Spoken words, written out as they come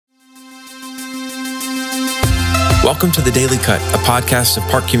Welcome to The Daily Cut, a podcast of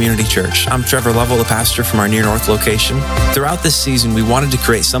Park Community Church. I'm Trevor Lovell, a pastor from our Near North location. Throughout this season, we wanted to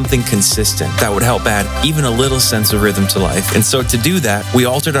create something consistent that would help add even a little sense of rhythm to life. And so to do that, we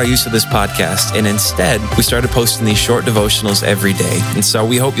altered our use of this podcast, and instead, we started posting these short devotionals every day. And so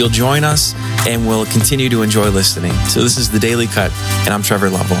we hope you'll join us, and we'll continue to enjoy listening. So this is The Daily Cut, and I'm Trevor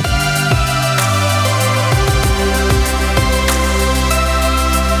Lovell.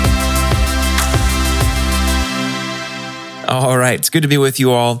 All right. It's good to be with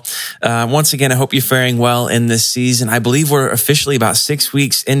you all. Once again, I hope you're faring well in this season. I believe we're officially about 6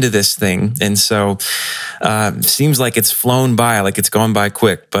 weeks into this thing. And so seems like it's flown by, like it's going by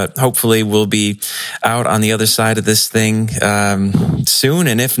quick, but hopefully we'll be out on the other side of this thing soon.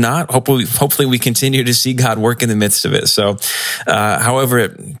 And if not, hopefully we continue to see God work in the midst of it. So however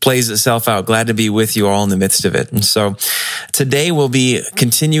it plays itself out, glad to be with you all in the midst of it. And so today we'll be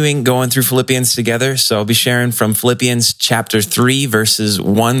continuing going through Philippians together. So I'll be sharing from Philippians chapter 3, verses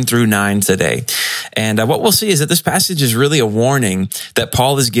 1 through 9 today. And what we'll see is that this passage is really a warning that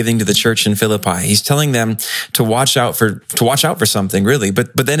Paul is giving to the church in Philippi. He's telling them to watch out for something, really.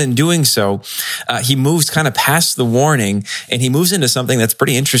 But then in doing so, he moves kind of past the warning, and he moves into something that's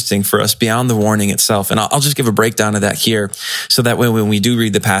pretty interesting for us beyond the warning itself. And I'll just give a breakdown of that here, so that way when we do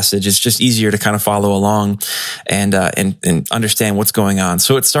read the passage, it's just easier to kind of follow along and understand what's going on.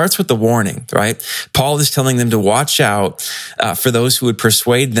 So it starts with the warning, right? Paul is telling them to watch out for those who would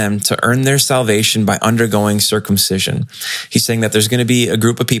persuade them to earn their salvation by undergoing circumcision. He's saying that there's going to be a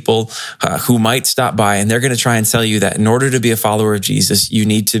group of people who might stop by, and they're going to try and tell you that in order to be a follower of Jesus, you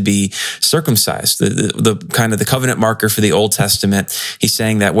need to be circumcised, the kind of the covenant marker for the Old Testament. He's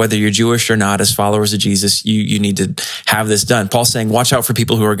saying that whether you're Jewish or not, as followers of Jesus, you need to have this done. Paul's saying, watch out for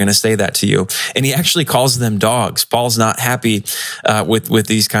people who are going to say that to you. And he actually calls them dogs. Paul's not happy with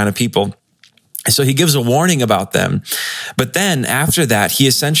these kind of people. So he gives a warning about them. But then after that, he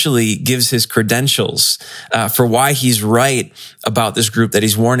essentially gives his credentials for why he's right about this group that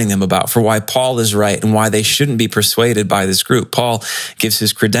he's warning them about, for why Paul is right and why they shouldn't be persuaded by this group. Paul gives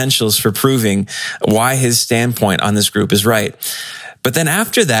his credentials for proving why his standpoint on this group is right. But then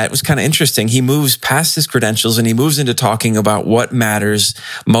after that, it was kind of interesting. He moves past his credentials and he moves into talking about what matters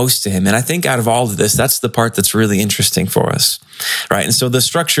most to him. And I think out of all of this, that's the part that's really interesting for us, right? And so the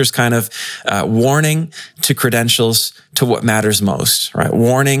structure is kind of warning to credentials to what matters most, right?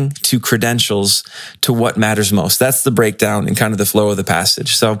 Warning to credentials to what matters most. That's the breakdown and kind of the flow of the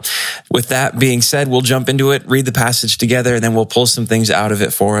passage. So with that being said, we'll jump into it, read the passage together, and then we'll pull some things out of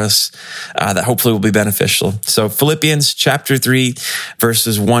it for us that hopefully will be beneficial. So Philippians chapter 3,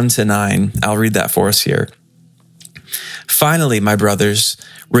 verses 1 to 9. I'll read that for us here. Finally, my brothers,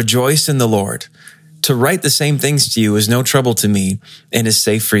 rejoice in the Lord. To write the same things to you is no trouble to me and is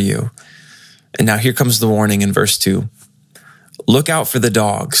safe for you. And now here comes the warning in verse 2. Look out for the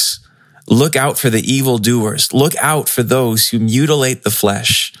dogs. Look out for the evildoers. Look out for those who mutilate the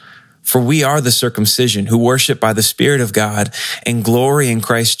flesh. For we are the circumcision who worship by the Spirit of God and glory in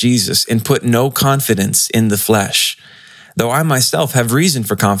Christ Jesus and put no confidence in the flesh. Though I myself have reason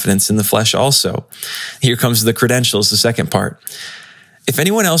for confidence in the flesh also. Here comes the credentials, the second part. If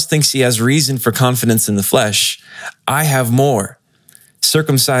anyone else thinks he has reason for confidence in the flesh, I have more.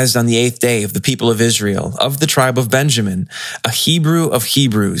 Circumcised on the 8th day of the people of Israel, of the tribe of Benjamin, a Hebrew of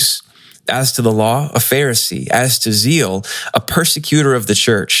Hebrews. As to the law, a Pharisee. As to zeal, a persecutor of the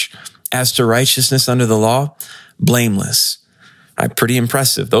church. As to righteousness under the law, blameless. Pretty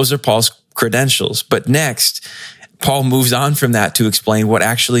impressive. Those are Paul's credentials. But next, Paul moves on from that to explain what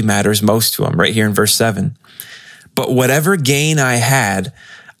actually matters most to him, right here in verse 7. But whatever gain I had,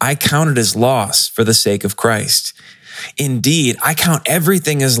 I counted as loss for the sake of Christ. Indeed, I count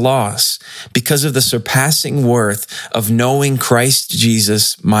everything as loss because of the surpassing worth of knowing Christ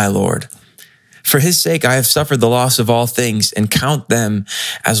Jesus, my Lord. For his sake, I have suffered the loss of all things and count them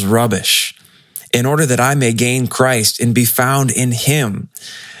as rubbish, in order that I may gain Christ and be found in him,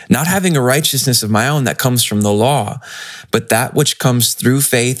 not having a righteousness of my own that comes from the law, but that which comes through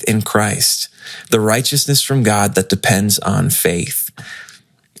faith in Christ, the righteousness from God that depends on faith.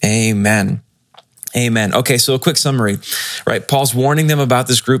 Amen. Amen. Okay, so a quick summary, right? Paul's warning them about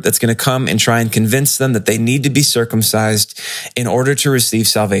this group that's going to come and try and convince them that they need to be circumcised in order to receive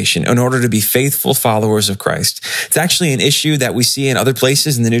salvation, in order to be faithful followers of Christ. It's actually an issue that we see in other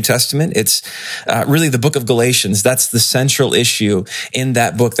places in the New Testament. It's really the book of Galatians. That's the central issue in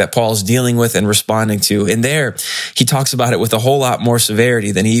that book that Paul's dealing with and responding to. And there, he talks about it with a whole lot more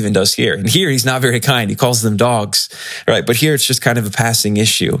severity than he even does here. And here, he's not very kind. He calls them dogs, right? But here, it's just kind of a passing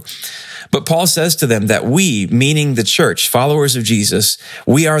issue. But Paul says to them that we, meaning the church, followers of Jesus,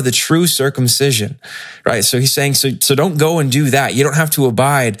 we are the true circumcision, right? So he's saying, so don't go and do that. You don't have to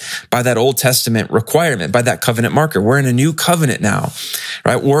abide by that Old Testament requirement, by that covenant marker. We're in a new covenant now,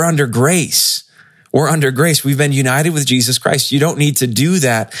 right? We're under grace. We're under grace. We've been united with Jesus Christ. You don't need to do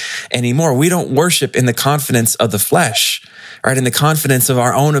that anymore. We don't worship in the confidence of the flesh, right? In the confidence of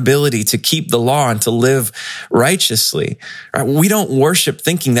our own ability to keep the law and to live righteously, right? We don't worship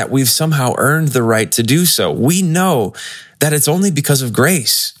thinking that we've somehow earned the right to do so. We know that it's only because of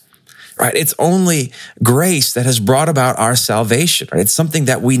grace, right? It's only grace that has brought about our salvation, right? It's something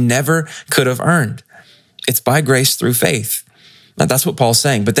that we never could have earned. It's by grace through faith. Now, that's what Paul's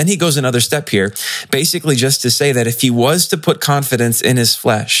saying. But then he goes another step here, basically just to say that if he was to put confidence in his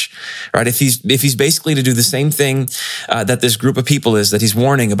flesh, right, if he's basically to do the same thing that this group of people is that he's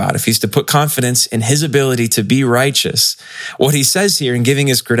warning about, if he's to put confidence in his ability to be righteous, what he says here in giving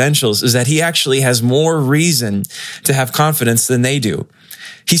his credentials is that he actually has more reason to have confidence than they do.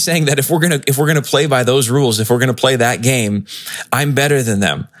 He's saying that if we're gonna play by those rules, if we're gonna play that game, I'm better than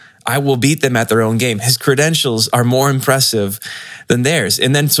them. I will beat them at their own game. His credentials are more impressive than theirs.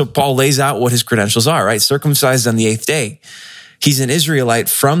 And then so Paul lays out what his credentials are, right? Circumcised on the 8th day. He's an Israelite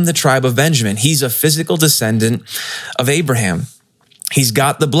from the tribe of Benjamin. He's a physical descendant of Abraham. He's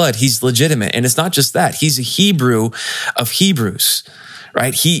got the blood. He's legitimate. And it's not just that. He's a Hebrew of Hebrews,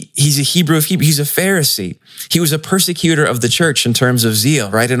 right? He's a Hebrew of Hebrews. He's a Pharisee. He was a persecutor of the church in terms of zeal,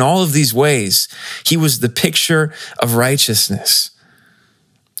 right? In all of these ways, he was the picture of righteousness.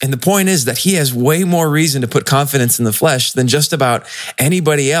 And the point is that he has way more reason to put confidence in the flesh than just about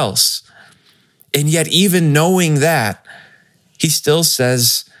anybody else. And yet, even knowing that, he still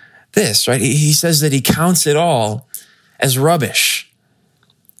says this, right? He says that he counts it all as rubbish.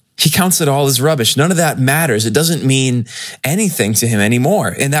 He counts it all as rubbish. None of that matters. It doesn't mean anything to him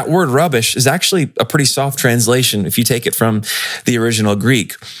anymore. And that word rubbish is actually a pretty soft translation if you take it from the original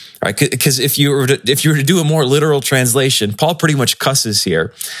Greek. Right, because if you were to do a more literal translation, Paul pretty much cusses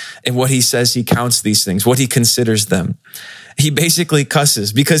here in what he says he counts these things, what he considers them. He basically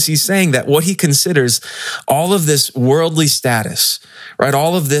cusses because he's saying that what he considers all of this worldly status, right,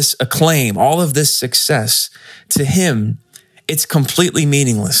 all of this acclaim, all of this success, to him, it's completely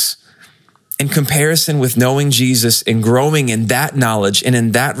meaningless in comparison with knowing Jesus and growing in that knowledge and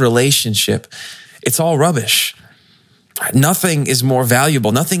in that relationship. It's all rubbish. Nothing is more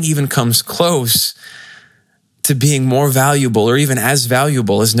valuable. Nothing even comes close to being more valuable or even as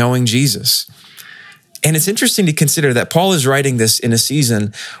valuable as knowing Jesus. And it's interesting to consider that Paul is writing this in a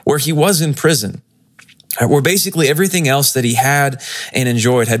season where he was in prison, where basically everything else that he had and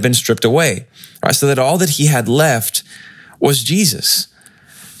enjoyed had been stripped away, right? So that all that he had left was Jesus.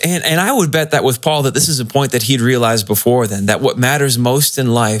 And I would bet that with Paul that this is a point that he'd realized before then, that what matters most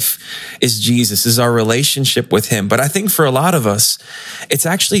in life is Jesus, is our relationship with him. But I think for a lot of us, it's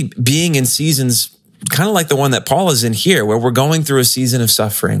actually being in seasons kind of like the one that Paul is in here, where we're going through a season of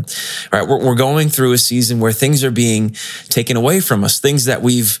suffering, right? We're going through a season where things are being taken away from us, things that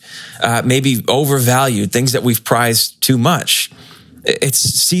we've maybe overvalued, things that we've prized too much. It's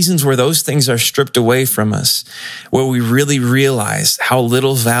seasons where those things are stripped away from us, where we really realize how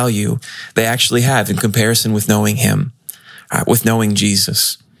little value they actually have in comparison with knowing him, with knowing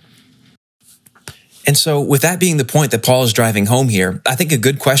Jesus. And so with that being the point that Paul is driving home here, I think a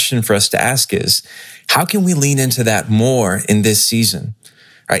good question for us to ask is, how can we lean into that more in this season?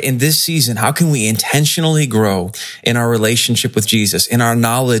 Right? In this season, how can we intentionally grow in our relationship with Jesus, in our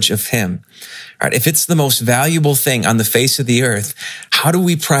knowledge of him? Right? If it's the most valuable thing on the face of the earth, how do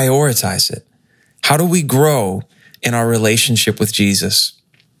we prioritize it? How do we grow in our relationship with Jesus?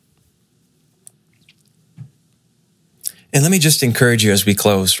 And let me just encourage you as we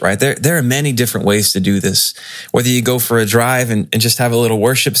close, right? There are many different ways to do this. Whether you go for a drive and just have a little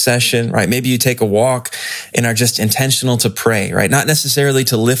worship session, right? Maybe you take a walk and are just intentional to pray, right? Not necessarily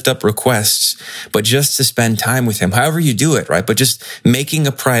to lift up requests, but just to spend time with him. However you do it, right? But just making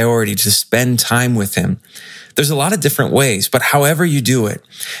a priority to spend time with him. There's a lot of different ways, but however you do it,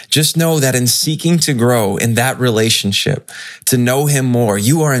 just know that in seeking to grow in that relationship, to know him more,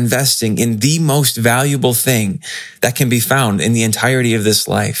 you are investing in the most valuable thing that can be found in the entirety of this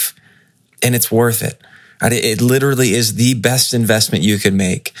life. And it's worth it. Right? It literally is the best investment you could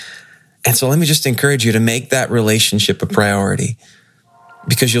make. And so let me just encourage you to make that relationship a priority,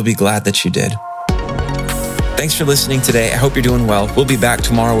 because you'll be glad that you did. Thanks for listening today. I hope you're doing well. We'll be back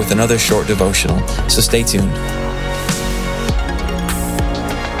tomorrow with another short devotional, so stay tuned.